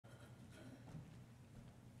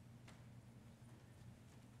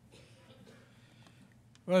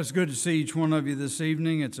Well, it's good to see each one of you this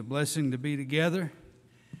evening. It's a blessing to be together.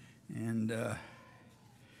 And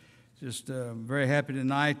just very happy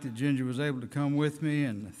tonight that Ginger was able to come with me,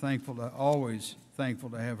 and always thankful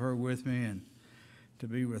to have her with me and to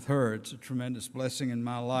be with her. It's a tremendous blessing in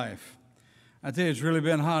my life. I tell you, it's really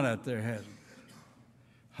been hot out there, hasn't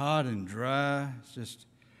it? Hot and dry. It's just,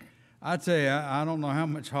 I tell you, I don't know how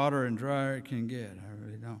much hotter and drier it can get. I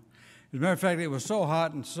really don't. As a matter of fact, it was so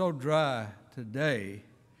hot and so dry today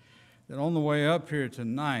that on the way up here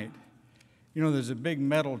tonight, you know, there's a big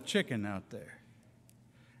metal chicken out there.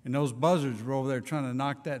 And those buzzards were over there trying to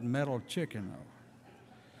knock that metal chicken over.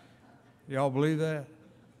 Y'all believe that?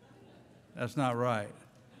 That's not right.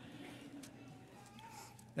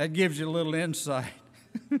 That gives you a little insight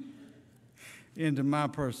into my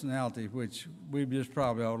personality, which we just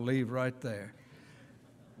probably ought to leave right there.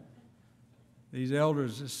 These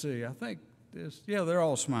elders, let's see, I think yeah, they're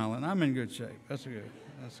all smiling. I'm in good shape. That's good.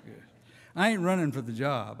 That's good. I ain't running for the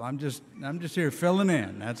job. I'm just here filling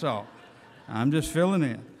in. That's all. I'm just filling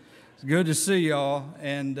in. It's good to see y'all.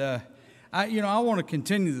 And I want to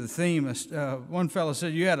continue the theme. One fellow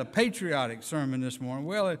said you had a patriotic sermon this morning.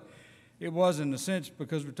 Well, it was in a sense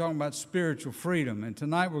because we're talking about spiritual freedom, and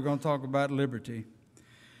tonight we're going to talk about liberty.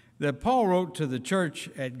 That Paul wrote to the church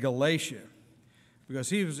at Galatia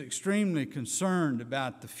because he was extremely concerned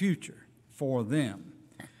about the future for them.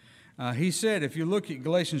 He said, if you look at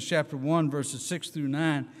Galatians chapter 1, verses 6 through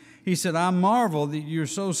 9, he said, I marvel that you're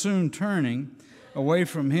so soon turning away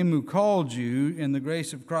from him who called you in the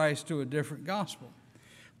grace of Christ to a different gospel.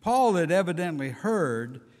 Paul had evidently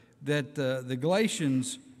heard that the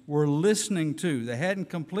Galatians were listening to. They hadn't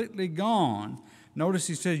completely gone. Notice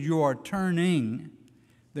he says, you are turning.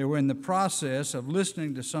 They were in the process of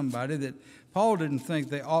listening to somebody that Paul didn't think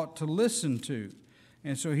they ought to listen to.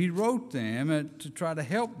 And so he wrote them to try to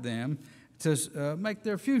help them to make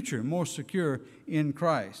their future more secure in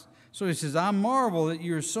Christ. So he says, I marvel that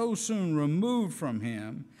you're so soon removed from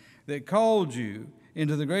him that called you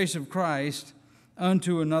into the grace of Christ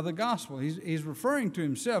unto another gospel. He's referring to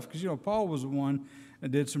himself because, Paul was the one that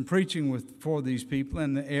did some preaching for these people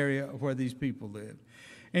in the area where these people lived.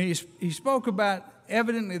 And he spoke about,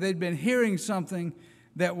 evidently they'd been hearing something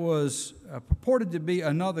that was purported to be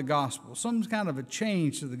another gospel, some kind of a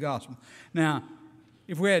change to the gospel. Now,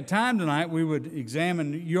 if we had time tonight, we would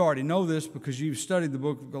examine, you already know this because you've studied the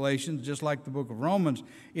book of Galatians, just like the book of Romans.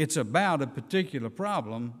 It's about a particular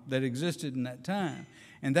problem that existed in that time.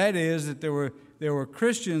 And that is that there were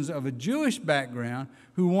Christians of a Jewish background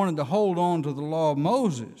who wanted to hold on to the law of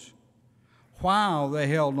Moses while they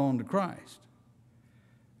held on to Christ.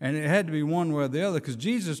 And it had to be one way or the other because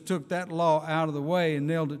Jesus took that law out of the way and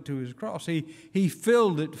nailed it to his cross. He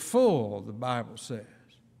filled it full, the Bible says.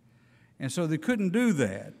 And so they couldn't do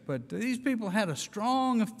that. But these people had a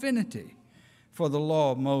strong affinity for the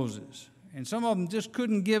law of Moses. And some of them just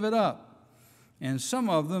couldn't give it up. And some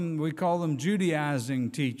of them, we call them Judaizing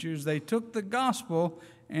teachers, they took the gospel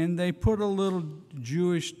and they put a little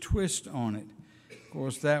Jewish twist on it. Of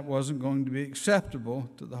course, that wasn't going to be acceptable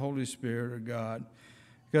to the Holy Spirit or God.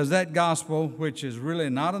 Because that gospel, which is really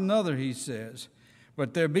not another, he says,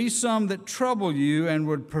 but there be some that trouble you and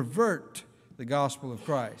would pervert the gospel of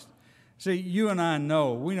Christ. See, you and I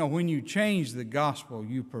know, we know when you change the gospel,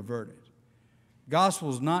 you pervert it.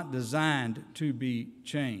 Gospel's not designed to be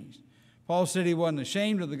changed. Paul said he wasn't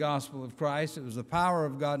ashamed of the gospel of Christ. It was the power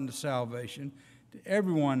of God unto salvation to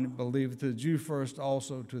everyone that believeth, to the Jew first,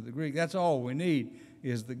 also to the Greek. That's all we need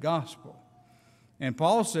is the gospel. And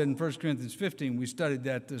Paul said in 1 Corinthians 15, we studied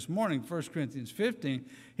that this morning, 1 Corinthians 15,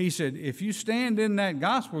 he said, if you stand in that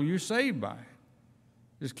gospel, you're saved by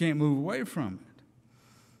it. Just can't move away from it.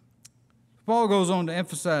 Paul goes on to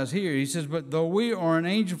emphasize here, he says, but though we or an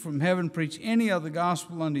angel from heaven preach any other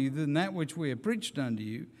gospel unto you than that which we have preached unto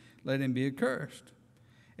you, let him be accursed.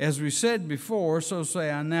 As we said before, so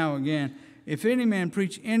say I now again, if any man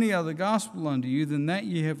preach any other gospel unto you than that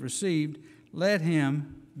ye have received, let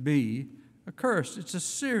him be accursed. It's a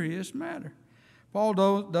serious matter. Paul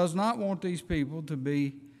does not want these people to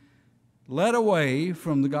be led away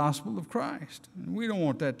from the gospel of Christ. And we don't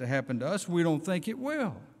want that to happen to us. We don't think it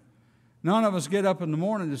will. None of us get up in the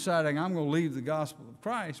morning deciding I'm going to leave the gospel of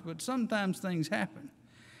Christ, but sometimes things happen,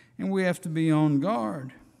 and we have to be on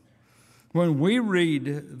guard. When we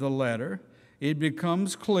read the letter, it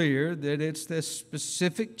becomes clear that it's this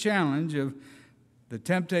specific challenge of the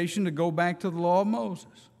temptation to go back to the law of Moses.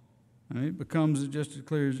 It becomes just as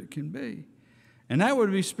clear as it can be. And that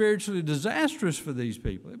would be spiritually disastrous for these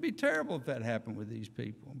people. It'd be terrible if that happened with these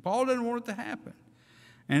people. Paul didn't want it to happen.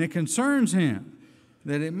 And it concerns him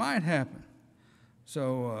that it might happen.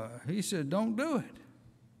 So he said, don't do it.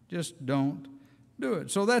 Just don't do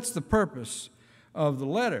it. So that's the purpose of the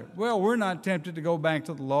letter. Well, we're not tempted to go back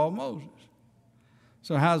to the law of Moses.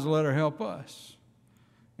 So how does the letter help us?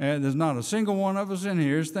 And there's not a single one of us in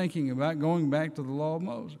here is thinking about going back to the law of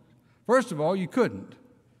Moses. First of all, you couldn't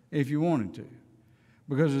if you wanted to,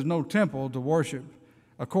 because there's no temple to worship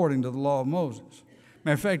according to the law of Moses.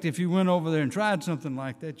 Matter of fact, if you went over there and tried something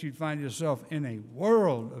like that, you'd find yourself in a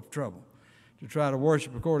world of trouble to try to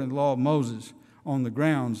worship according to the law of Moses on the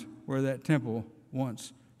grounds where that temple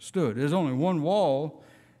once stood. There's only one wall,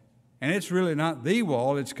 and it's really not the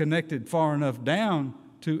wall. It's connected far enough down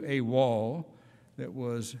to a wall that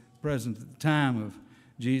was present at the time of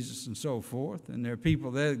Jesus and so forth. And there are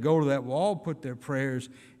people there that go to that wall, put their prayers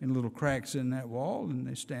in little cracks in that wall, and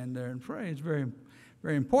they stand there and pray. It's very,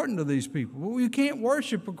 very important to these people. Well, you can't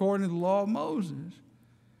worship according to the law of Moses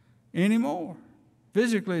anymore.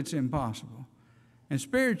 Physically, it's impossible. And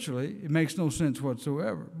spiritually, it makes no sense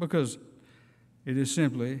whatsoever, because it is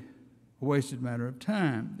simply a wasted matter of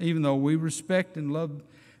time. Even though we respect and love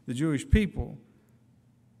the Jewish people,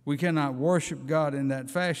 we cannot worship God in that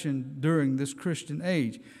fashion during this Christian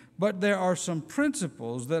age. But there are some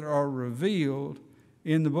principles that are revealed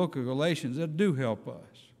in the book of Galatians that do help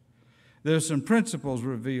us. There's some principles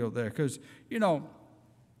revealed there because,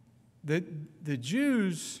 the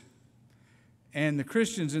Jews and the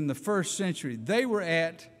Christians in the first century, they were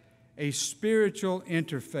at a spiritual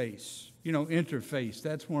interface. Interface,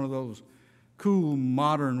 that's one of those cool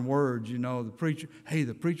modern words, the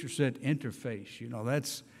preacher said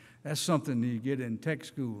interface, that's something that you get in tech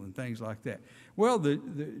school and things like that. Well, the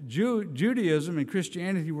Judaism and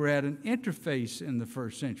Christianity were at an interface in the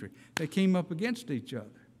first century. They came up against each other.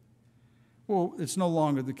 Well, it's no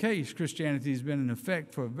longer the case. Christianity has been in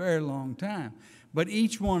effect for a very long time. But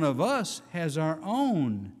each one of us has our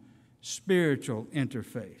own spiritual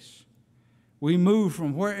interface. We move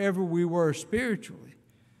from wherever we were spiritually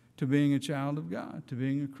to being a child of God, to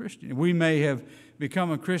being a Christian. We may have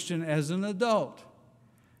become a Christian as an adult,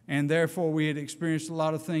 and therefore we had experienced a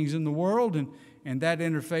lot of things in the world, and that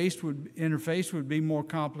interface would be more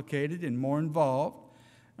complicated and more involved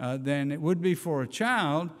than it would be for a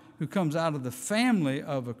child who comes out of the family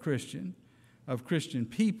of Christian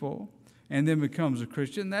people, and then becomes a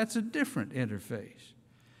Christian. That's a different interface.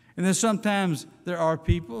 And then sometimes there are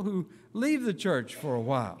people who leave the church for a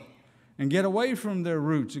while and get away from their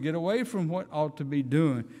roots and get away from what they ought to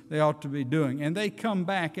be doing. And they come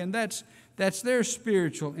back, and that's their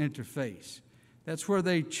spiritual interface. That's where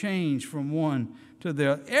they change from one to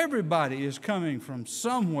the other. Everybody is coming from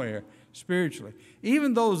somewhere spiritually.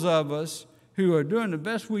 Even those of us who are doing the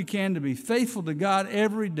best we can to be faithful to God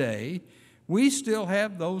every day, we still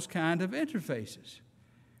have those kind of interfaces.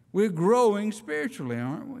 We're growing spiritually,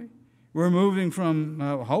 aren't we? We're moving from,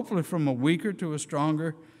 hopefully, from a weaker to a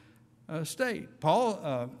stronger state.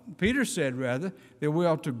 Peter said, rather, that we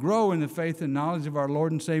ought to grow in the faith and knowledge of our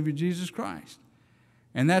Lord and Savior Jesus Christ.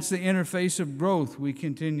 And that's the interface of growth. We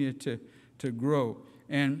continue to grow.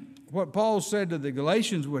 And what Paul said to the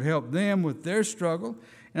Galatians would help them with their struggle.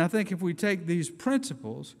 And I think if we take these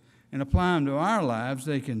principles and apply them to our lives,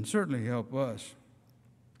 they can certainly help us.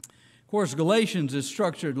 Of course, Galatians is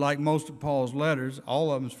structured like most of Paul's letters,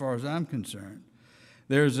 all of them as far as I'm concerned.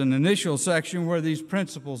 There's an initial section where these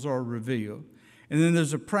principles are revealed, and then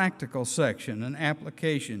there's a practical section, an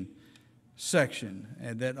application section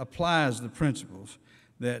that applies the principles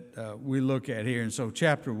that we look at here. And so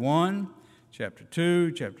chapter 1, chapter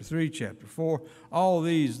 2, chapter 3, chapter 4, all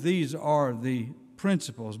these are the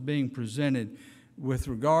principles being presented with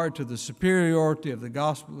regard to the superiority of the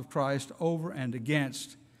gospel of Christ over and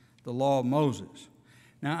against the law of Moses.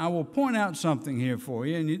 Now, I will point out something here for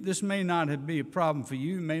you, and this may not be a problem for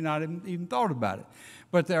you. You may not have even thought about it.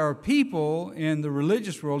 But there are people in the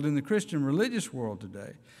religious world, in the Christian religious world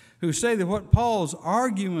today, who say that what Paul's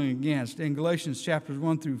arguing against in Galatians chapters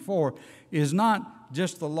 1 through 4 is not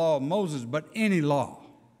just the law of Moses, but any law.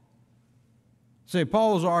 Say,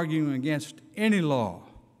 Paul's arguing against any law.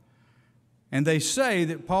 And they say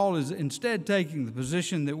that Paul is instead taking the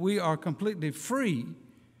position that we are completely free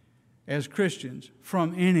as Christians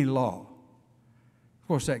from any law. Of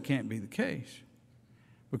course, that can't be the case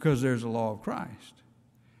because there's a law of Christ.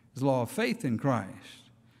 There's a law of faith in Christ.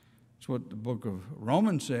 That's what the book of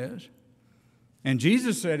Romans says. And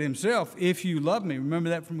Jesus said himself, if you love me, remember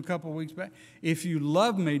that from a couple of weeks back? If you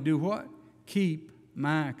love me, do what? Keep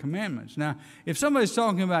my commandments. Now, if somebody's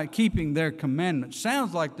talking about keeping their commandments,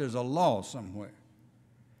 sounds like there's a law somewhere,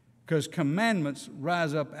 because commandments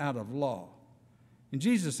rise up out of law. And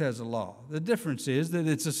Jesus has a law. The difference is that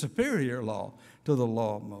it's a superior law to the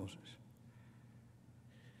law of Moses.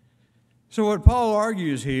 So what Paul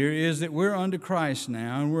argues here is that we're under Christ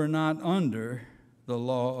now, and we're not under the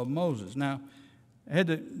law of Moses. Now, I had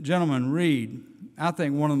the gentleman read, I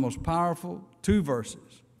think, one of the most powerful two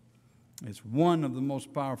verses. It's one of the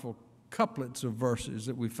most powerful couplets of verses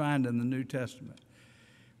that we find in the New Testament,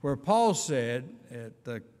 where Paul said at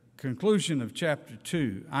the conclusion of chapter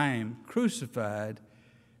 2, I am crucified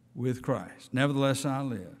with Christ. Nevertheless I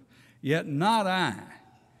live. Yet not I,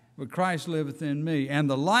 but Christ liveth in me. And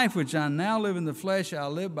the life which I now live in the flesh, I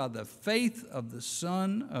live by the faith of the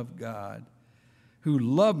Son of God, who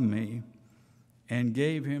loved me and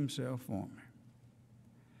gave himself for me.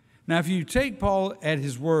 Now, if you take Paul at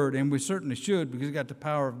his word, and we certainly should, because he's got the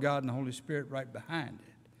power of God and the Holy Spirit right behind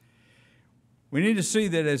it, we need to see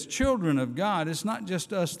that as children of God, it's not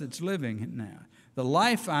just us that's living it now. The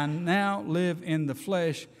life I now live in the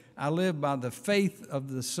flesh, I live by the faith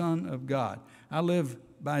of the Son of God. I live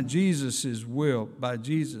by Jesus' will, by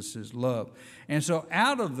Jesus' love. And so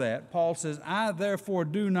out of that, Paul says, I therefore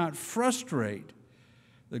do not frustrate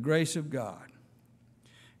the grace of God.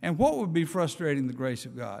 And what would be frustrating the grace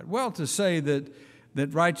of God? Well, to say that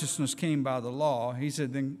righteousness came by the law, he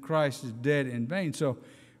said, then Christ is dead in vain. So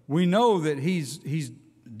we know that he's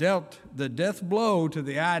dealt the death blow to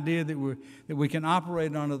the idea that we can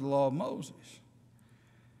operate under the law of Moses.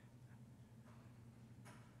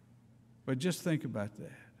 But just think about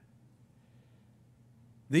that.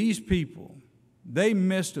 These people, they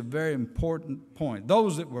missed a very important point.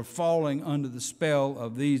 Those that were falling under the spell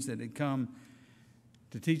of these that had come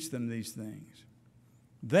to teach them these things,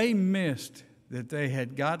 they missed that they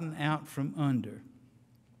had gotten out from under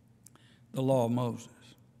the law of Moses.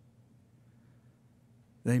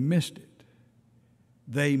 They missed it.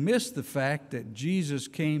 They missed the fact that Jesus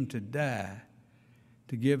came to die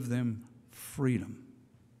to give them freedom.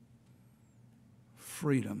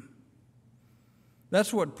 Freedom.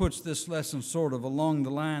 That's what puts this lesson sort of along the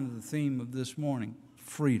line of the theme of this morning.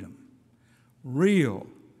 Freedom. Real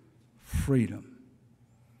freedom.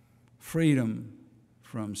 Freedom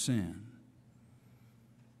from sin.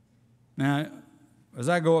 Now, as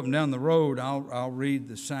I go up and down the road, I'll read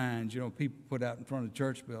the signs, people put out in front of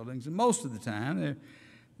church buildings. And most of the time, they're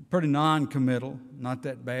pretty non-committal, not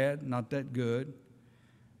that bad, not that good.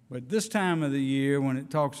 But this time of the year, when it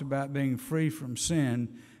talks about being free from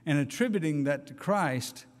sin and attributing that to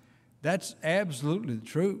Christ, that's absolutely the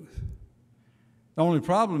truth. The only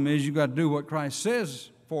problem is you've got to do what Christ says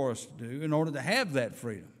for us to do in order to have that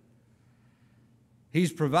freedom.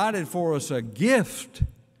 He's provided for us a gift,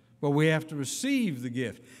 but we have to receive the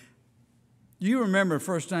gift. You remember the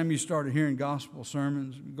first time you started hearing gospel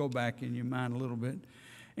sermons? Go back in your mind a little bit.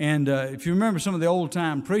 And if you remember some of the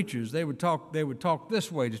old-time preachers, they would talk this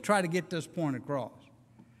way to try to get this point across.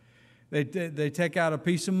 They take out a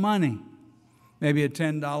piece of money, maybe a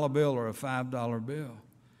 $10 bill or a $5 bill.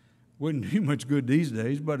 Wouldn't do much good these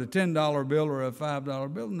days, but a $10 bill or a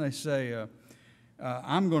 $5 bill, and they say,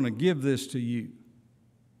 I'm going to give this to you.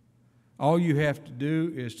 All you have to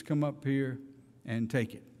do is to come up here and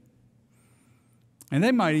take it. And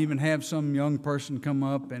they might even have some young person come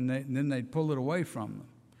up, and then they'd pull it away from them.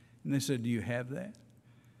 And they said, do you have that?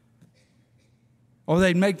 Or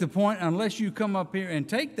they'd make the point, unless you come up here and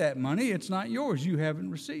take that money, it's not yours. You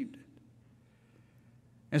haven't received it.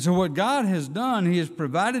 And so what God has done, he has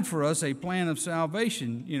provided for us a plan of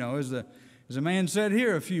salvation. As a man said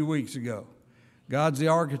here a few weeks ago, God's the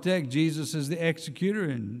architect, Jesus is the executor,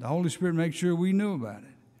 and the Holy Spirit makes sure we knew about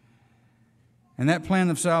it. And that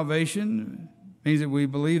plan of salvation means that we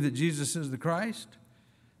believe that Jesus is the Christ,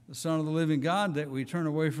 the Son of the living God, that we turn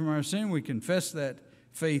away from our sin, we confess that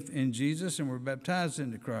faith in Jesus, and we're baptized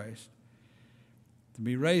into Christ to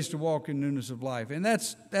be raised to walk in newness of life. And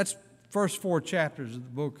that's first 4 chapters of the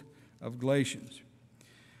book of Galatians.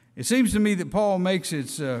 It seems to me that Paul makes it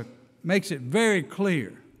very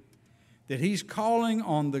clear that he's calling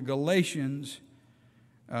on the Galatians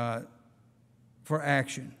for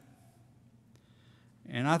action.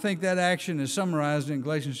 And I think that action is summarized in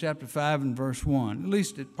Galatians chapter 5 and verse 1. At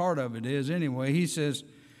least part of it is anyway. He says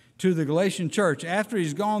to the Galatian church, after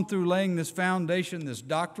he's gone through laying this foundation, this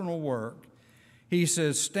doctrinal work, he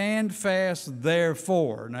says, stand fast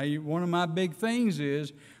therefore. Now, one of my big things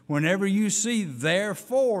is whenever you see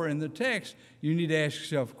therefore in the text, you need to ask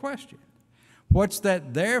yourself a question. What's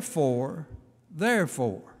that therefore?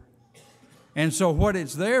 And so what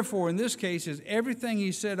it's there for in this case is everything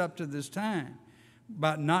he said up to this time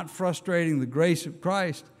about not frustrating the grace of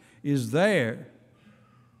Christ is there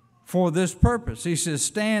for this purpose. He says,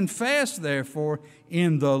 stand fast, therefore,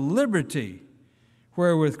 in the liberty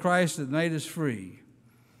wherewith Christ hath made us free,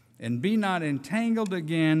 and be not entangled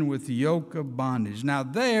again with the yoke of bondage. Now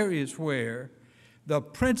there is where the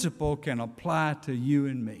principle can apply to you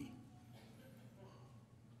and me.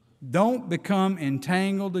 Don't become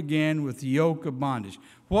entangled again with the yoke of bondage.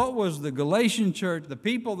 What was the Galatian church, the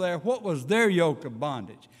people there, what was their yoke of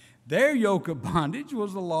bondage? Their yoke of bondage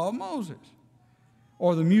was the law of Moses,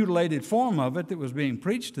 or the mutilated form of it that was being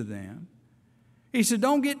preached to them. He said,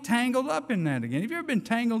 don't get tangled up in that again. Have you ever been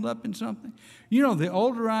tangled up in something? You know, the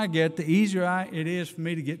older I get, the easier it is for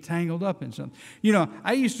me to get tangled up in something. You know,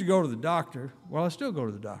 I used to go to the doctor. Well, I still go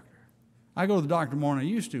to the doctor. I go to the doctor more than I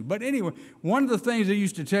used to. But anyway, one of the things they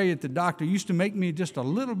used to tell you at the doctor used to make me just a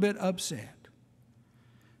little bit upset.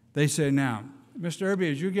 They say, now, Mr.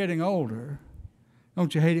 Irby, as you're getting older,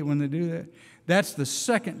 don't you hate it when they do that? That's the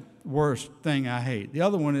second worst thing I hate. The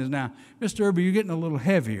other one is, now, Mr. Irby, you're getting a little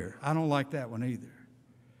heavier. I don't like that one either.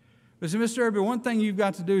 But see, Mr. Irby, one thing you've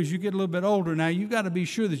got to do is you get a little bit older now, you've got to be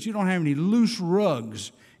sure that you don't have any loose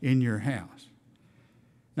rugs in your house.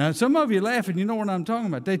 Now, some of you laugh and you know what I'm talking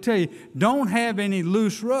about. They tell you, don't have any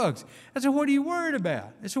loose rugs. I said, what are you worried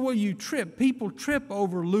about? They said, well, you trip. People trip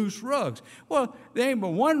over loose rugs. Well, there ain't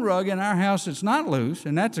but one rug in our house that's not loose,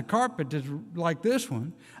 and that's a carpet that's like this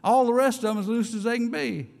one. All the rest of them as loose as they can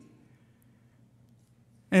be.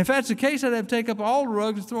 And if that's the case, I'd have to take up all the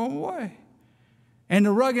rugs and throw them away. And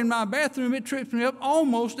the rug in my bathroom, it trips me up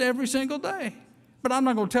almost every single day. But I'm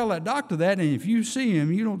not going to tell that doctor that, and if you see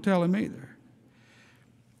him, you don't tell him either.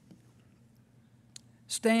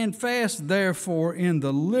 Stand fast, therefore, in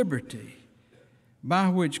the liberty by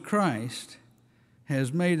which Christ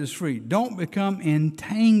has made us free. Don't become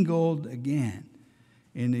entangled again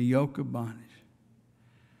in the yoke of bondage.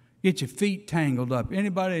 Get your feet tangled up.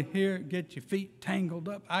 Anybody here get your feet tangled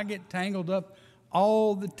up? I get tangled up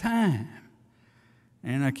all the time.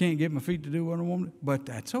 And I can't get my feet to do what I want to do. But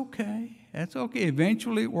that's okay. That's okay.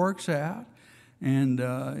 Eventually it works out. And,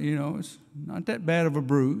 it's not that bad of a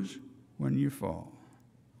bruise when you fall.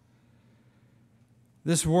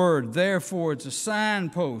 This word, therefore, it's a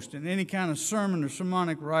signpost in any kind of sermon or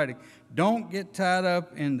sermonic writing. Don't get tied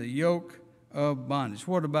up in the yoke of bondage.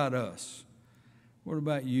 What about us? What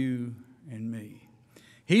about you and me?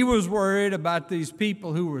 He was worried about these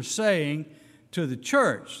people who were saying to the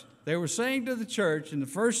church, they were saying to the church in the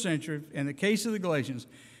first century, in the case of the Galatians,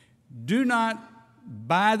 do not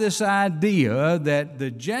buy this idea that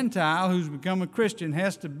the Gentile who's become a Christian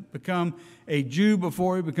has to become a Jew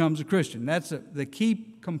before he becomes a Christian. That's the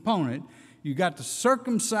key component. You got to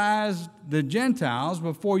circumcise the Gentiles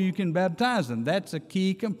before you can baptize them. That's a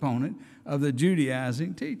key component of the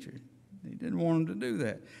Judaizing teacher. He didn't want them to do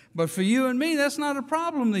that. But for you and me, that's not a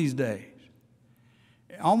problem these days.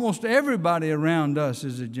 Almost everybody around us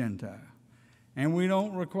is a Gentile. And we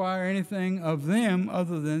don't require anything of them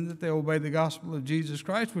other than that they obey the gospel of Jesus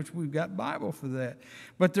Christ, which we've got Bible for that.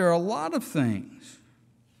 But there are a lot of things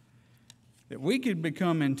that we could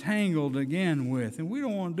become entangled again with. And we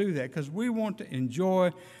don't want to do that because we want to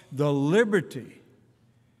enjoy the liberty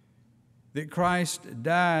that Christ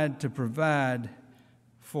died to provide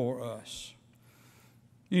for us.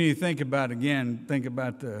 You think about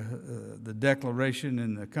the Declaration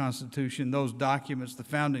and the Constitution, those documents, the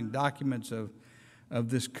founding documents of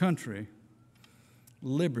this country.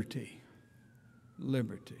 Liberty.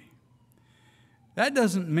 Liberty. That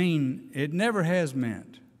doesn't mean, it never has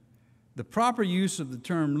meant, the proper use of the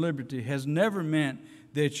term liberty has never meant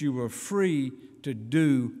that you were free to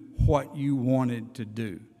do what you wanted to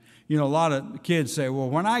do. You know, a lot of kids say, well,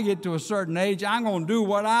 when I get to a certain age, I'm going to do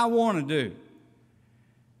what I want to do.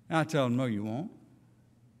 And I tell them, no, you won't.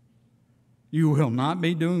 You will not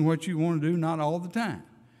be doing what you want to do, not all the time.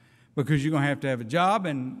 Because you're going to have a job,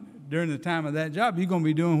 and during the time of that job, you're going to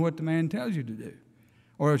be doing what the man tells you to do.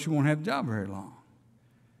 Or else you won't have a job very long.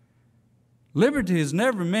 Liberty has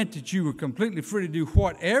never meant that you were completely free to do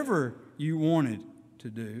whatever you wanted to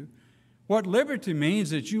do. What liberty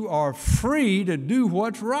means is that you are free to do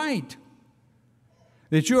what's right.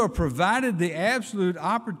 That you are provided the absolute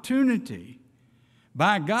opportunity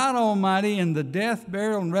by God Almighty in the death,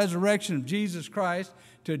 burial, and resurrection of Jesus Christ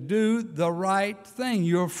to do the right thing.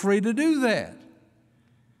 You're free to do that.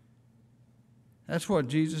 That's what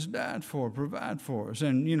Jesus died for, provide for us.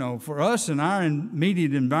 And, you know, for us in our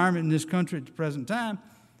immediate environment in this country at the present time,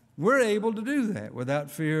 we're able to do that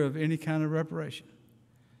without fear of any kind of reparation.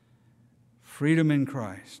 Freedom in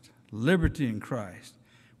Christ, liberty in Christ.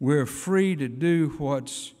 We're free to do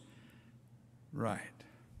what's right.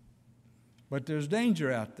 But there's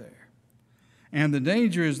danger out there. And the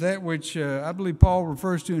danger is that which I believe Paul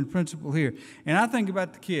refers to in principle here. And I think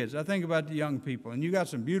about the kids. I think about the young people. And you got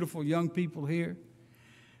some beautiful young people here.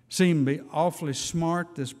 seem to be awfully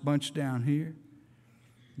smart, this bunch down here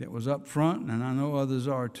that was up front, and I know others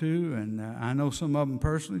are too, and I know some of them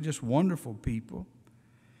personally, just wonderful people.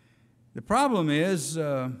 The problem is,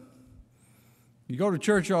 you go to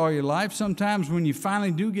church all your life. Sometimes when you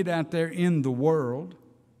finally do get out there in the world,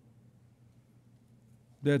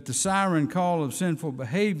 that the siren call of sinful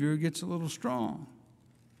behavior gets a little strong,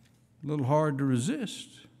 a little hard to resist.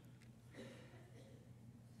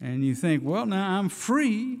 And you think, well, now I'm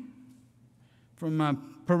free from my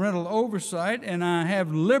parental oversight and I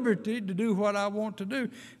have liberty to do what I want to do.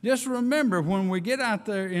 Just remember, when we get out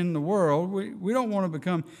there in the world, we don't want to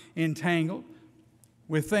become entangled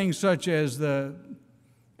with things such as the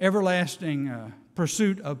everlasting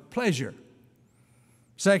pursuit of pleasure,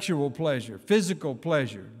 sexual pleasure, physical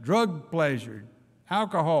pleasure, drug pleasure,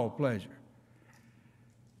 alcohol pleasure.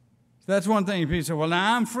 So that's one thing. People say, well,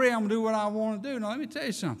 now I'm free, I'm going to do what I want to do. Now, let me tell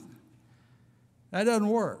you something. That doesn't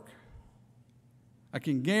work. I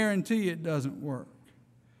can guarantee it doesn't work.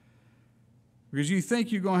 Because you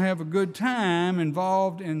think you're going to have a good time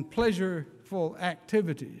involved in pleasureful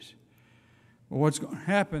activities. But what's going to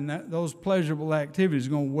happen, those pleasurable activities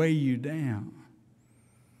are going to weigh you down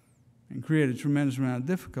and create a tremendous amount of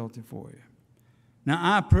difficulty for you.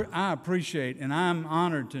 Now, I appreciate and I'm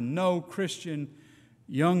honored to know Christian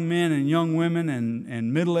young men and young women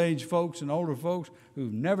and middle-aged folks and older folks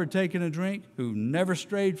who've never taken a drink, who've never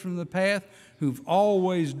strayed from the path, who've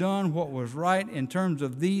always done what was right in terms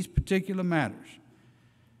of these particular matters.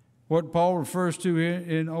 What Paul refers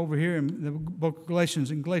to over here in the book of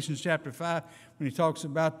Galatians, in Galatians chapter 5, when he talks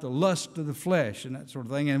about the lust of the flesh and that sort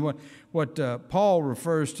of thing. And what Paul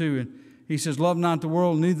refers to, and he says, love not the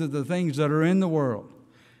world, neither the things that are in the world.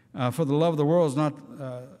 For the love of the world is not,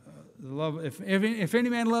 the love. If any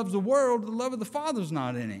man loves the world, the love of the Father is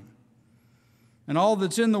not in him. And all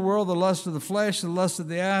that's in the world, the lust of the flesh, the lust of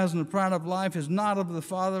the eyes, and the pride of life is not of the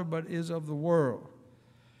Father, but is of the world.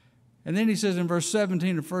 And then he says in verse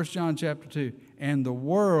 17 of 1 John chapter 2, and the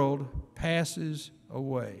world passes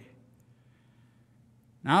away.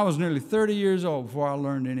 Now, I was nearly 30 years old before I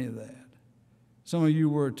learned any of that. Some of you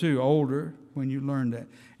were too, older when you learned that.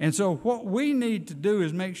 And so what we need to do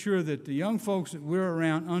is make sure that the young folks that we're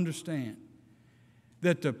around understand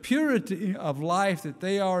that the purity of life that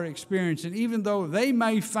they are experiencing, even though they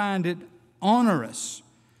may find it onerous.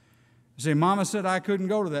 Say, Mama said I couldn't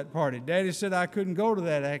go to that party. Daddy said I couldn't go to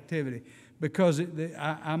that activity because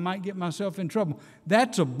I might get myself in trouble.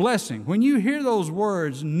 That's a blessing. When you hear those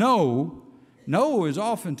words, no is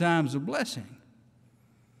oftentimes a blessing.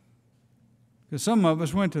 Because some of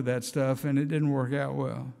us went to that stuff and it didn't work out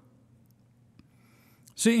well.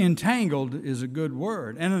 See, entangled is a good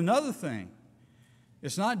word. And another thing,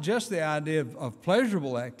 it's not just the idea of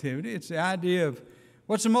pleasurable activity. It's the idea of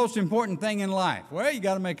what's the most important thing in life? Well, you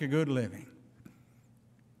got to make a good living.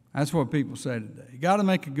 That's what people say today. You got to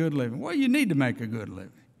make a good living. Well, you need to make a good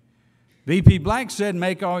living. V.P. Black said,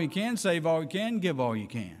 make all you can, save all you can, give all you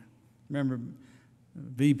can. Remember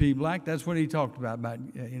V.P. Black? That's what he talked about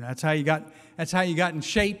that's how you got in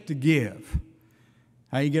shape to give.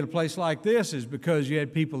 How you get a place like this is because you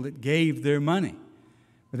had people that gave their money.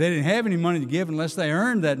 But they didn't have any money to give unless they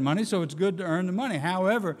earned that money, so it's good to earn the money.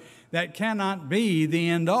 However, that cannot be the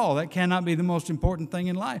end all. That cannot be the most important thing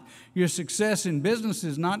in life. Your success in business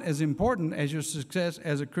is not as important as your success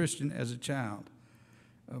as a Christian, as a child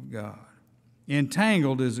of God.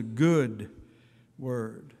 Entangled is a good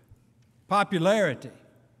word. Popularity.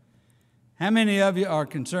 How many of you are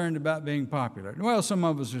concerned about being popular? Well, some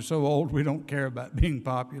of us are so old we don't care about being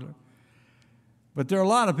popular. But there are a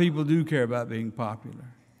lot of people who do care about being popular.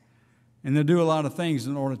 And they do a lot of things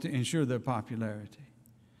in order to ensure their popularity.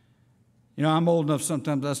 You know, I'm old enough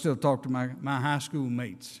sometimes I still talk to my high school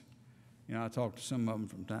mates. You know, I talk to some of them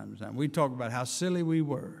from time to time. We talk about how silly we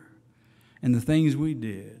were and the things we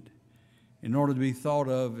did in order to be thought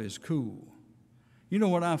of as cool. You know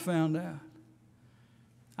what I found out?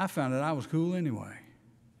 I found out I was cool anyway.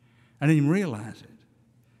 I didn't even realize it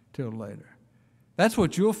till later. That's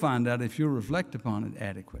what you'll find out if you'll reflect upon it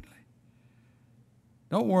adequately.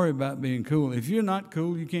 Don't worry about being cool. If you're not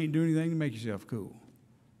cool, you can't do anything to make yourself cool.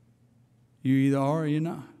 You either are or you're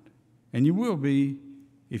not. And you will be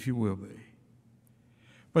if you will be.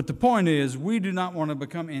 But the point is, we do not want to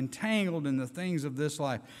become entangled in the things of this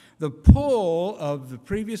life. The pull of the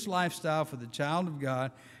previous lifestyle for the child of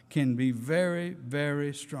God can be very,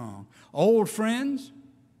 very strong. Old friends,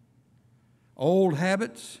 old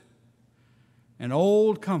habits, and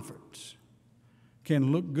old comforts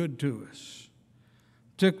can look good to us,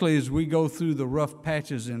 particularly as we go through the rough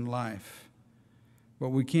patches in life, but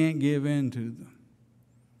we can't give in to them.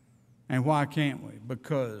 And why can't we?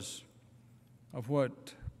 Because of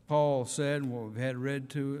what Paul said and what we've had read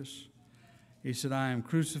to us. He said, I am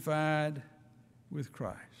crucified with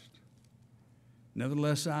Christ.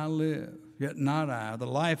 Nevertheless I live, yet not I. The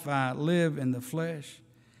life I live in the flesh,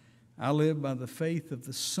 I live by the faith of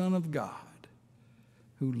the Son of God,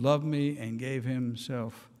 who loved me and gave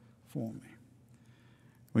himself for me.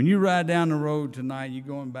 When you ride down the road tonight, you're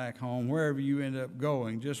going back home, wherever you end up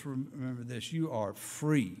going, just remember this, you are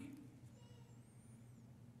free.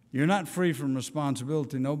 You're not free from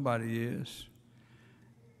responsibility. Nobody is.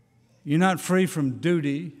 You're not free from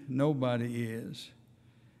duty. Nobody is.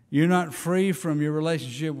 You're not free from your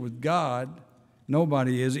relationship with God.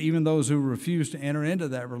 Nobody is. Even those who refuse to enter into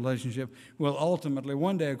that relationship will ultimately,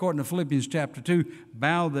 one day, according to Philippians chapter 2,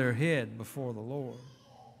 bow their head before the Lord.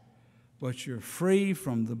 But you're free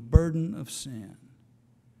from the burden of sin.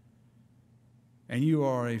 And you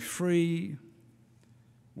are a free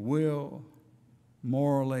will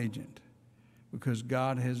moral agent because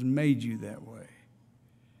God has made you that way.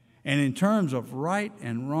 And in terms of right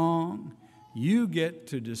and wrong, you get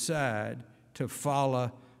to decide to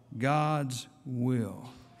follow God's will,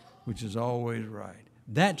 which is always right.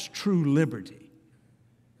 That's true liberty.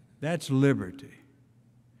 That's liberty.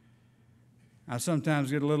 I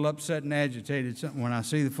sometimes get a little upset and agitated when I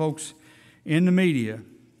see the folks in the media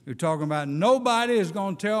who are talking about nobody is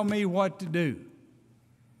going to tell me what to do.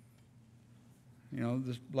 You know,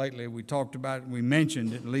 lately we talked about, we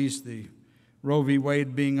mentioned at least the Roe v.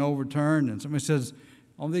 Wade being overturned, and somebody says,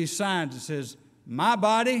 on these signs it says, my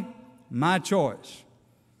body, my choice.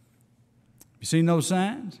 You seen those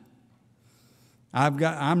signs?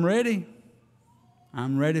 I'm ready.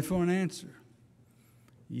 I'm ready for an answer.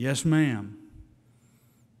 Yes, ma'am.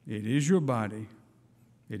 It is your body.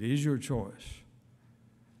 It is your choice.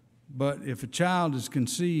 But if a child is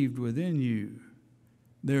conceived within you,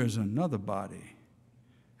 there is another body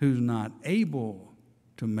who's not able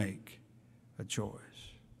to make a choice.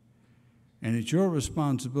 And it's your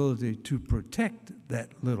responsibility to protect that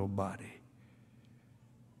little body.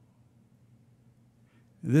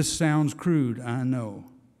 This sounds crude, I know.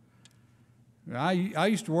 I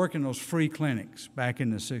used to work in those free clinics back in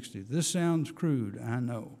the 60s. This sounds crude, I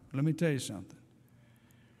know. Let me tell you something.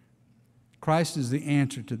 Christ is the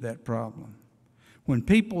answer to that problem. When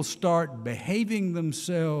people start behaving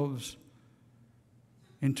themselves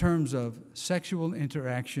in terms of sexual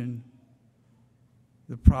interaction,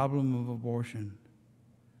 the problem of abortion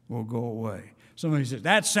will go away. Somebody says,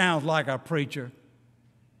 that sounds like a preacher.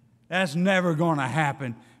 That's never going to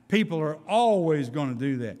happen. People are always going to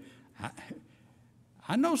do that.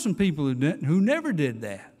 I know some people who never did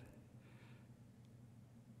that.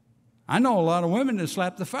 I know a lot of women that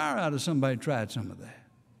slapped the fire out of somebody who tried some of that.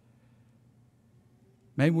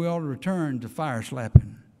 Maybe we ought to return to fire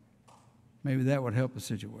slapping. Maybe that would help the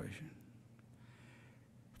situation.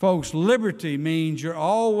 Folks, liberty means you're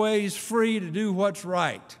always free to do what's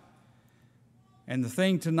right. And the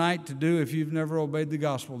thing tonight to do, if you've never obeyed the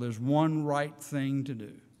gospel, there's one right thing to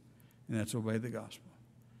do, and that's obey the gospel.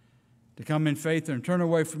 To come in faith and turn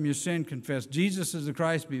away from your sin, confess Jesus is the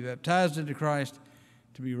Christ, be baptized into Christ,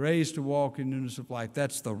 to be raised to walk in newness of life.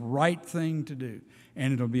 That's the right thing to do,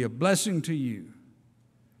 and it'll be a blessing to you.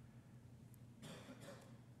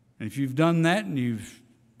 And if you've done that and you've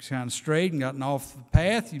kind of strayed and gotten off the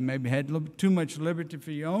path, you maybe had a little too much liberty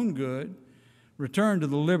for your own good, return to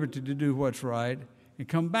the liberty to do what's right and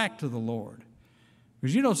come back to the Lord.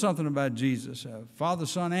 Because you know something about Jesus, Father,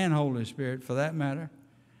 Son, and Holy Spirit, for that matter,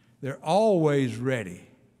 they're always ready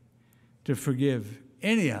to forgive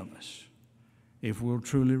any of us if we'll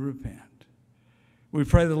truly repent. We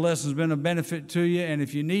pray the lesson's been a benefit to you, and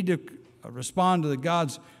if you need to respond to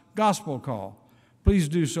God's gospel call, please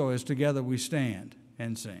do so as together we stand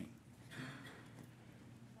and sing.